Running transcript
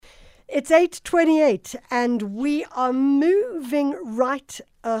It's 8:28 and we are moving right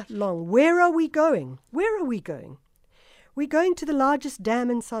along. Where are we going? Where are we going? We're going to the largest dam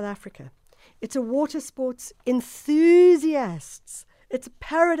in South Africa. It's a water sports enthusiast. It's a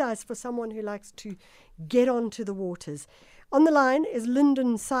paradise for someone who likes to get onto the waters. On the line is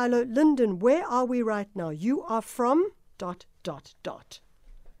LINDON Silo. LINDON, where are we right now? You are from ...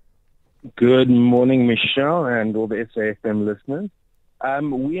 Good morning, Michelle, and all the SAFM listeners.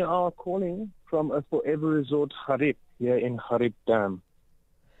 We are calling from a forever resort, Gariep, here in Gariep Dam.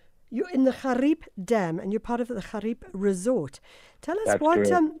 You're in the Gariep Dam, and you're part of the Gariep Resort. Tell us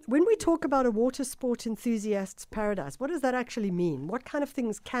when we talk about a water sport enthusiast's paradise, what does that actually mean? What kind of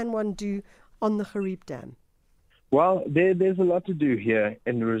things can one do on the Gariep Dam? Well, there's a lot to do here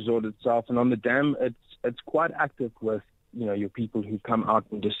in the resort itself, and on the dam, it's quite active with your people who come out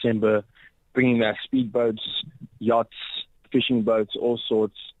in December, bringing their speedboats, yachts, fishing boats, all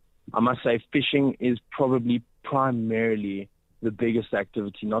sorts. I must say, fishing is probably primarily the biggest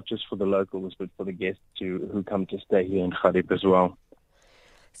activity, not just for the locals, but for the guests who come to stay here in Gariep as well.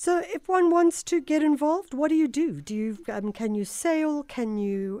 So if one wants to get involved, what do you do? Can you sail? Can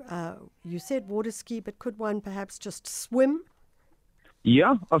you, you said water ski, but could one perhaps just swim?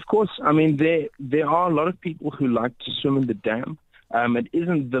 Yeah, of course. I mean, there are a lot of people who like to swim in the dam. It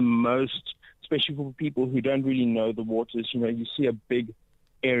isn't the most, especially for people who don't really know the waters. You see a big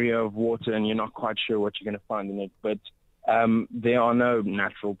area of water and you're not quite sure what you're going to find in it. But there are no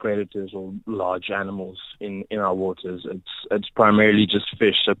natural predators or large animals in our waters. It's primarily just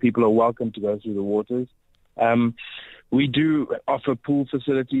fish. So people are welcome to go through the waters. We do offer pool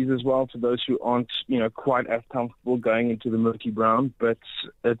facilities as well for those who aren't, quite as comfortable going into the murky brown, but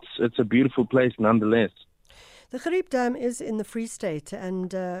it's a beautiful place nonetheless. The Gariep Dam is in the Free State,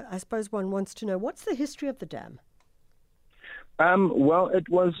 and I suppose one wants to know, what's the history of the dam? Well, it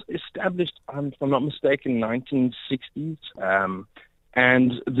was established, if I'm not mistaken, 1960s,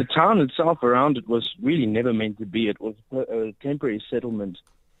 and the town itself around it was really never meant to be. It was a temporary settlement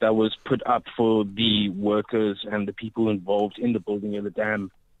that was put up for the workers and the people involved in the building of the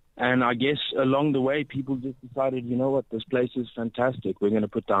dam. And I guess along the way, people just decided, you know what, this place is fantastic. We're going to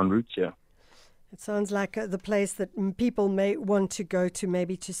put down roots here. It sounds like the place that people may want to go to,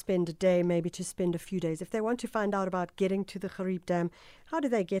 maybe to spend a day, maybe to spend a few days. If they want to find out about getting to the Gariep Dam, how do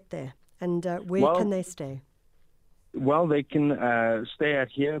they get there? And where can they stay? Well, they can stay out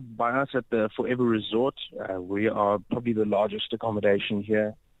here by us at the Forever Resort. We are probably the largest accommodation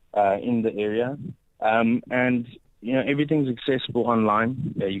here in the area. And, everything's accessible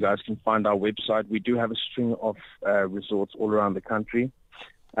online. You guys can find our website. We do have a string of resorts all around the country.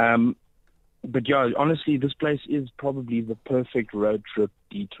 But yeah, honestly, this place is probably the perfect road trip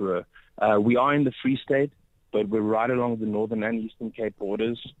detour. We are in the Free State, but we're right along the Northern and Eastern Cape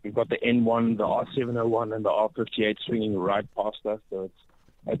borders. We've got the N1, the R701, and the R58 swinging right past us. So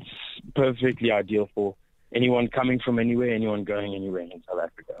it's perfectly ideal for anyone coming from anywhere, anyone going anywhere in South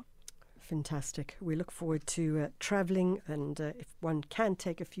Africa. Fantastic. We look forward to traveling, and if one can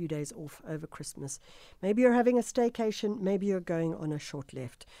take a few days off over Christmas. Maybe you're having a staycation, maybe you're going on a short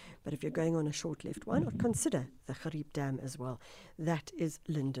lift. But if you're going on a short lift, why not consider the Gariep Dam as well? That is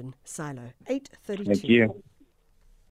LINDON Silo. 8:32. Thank you.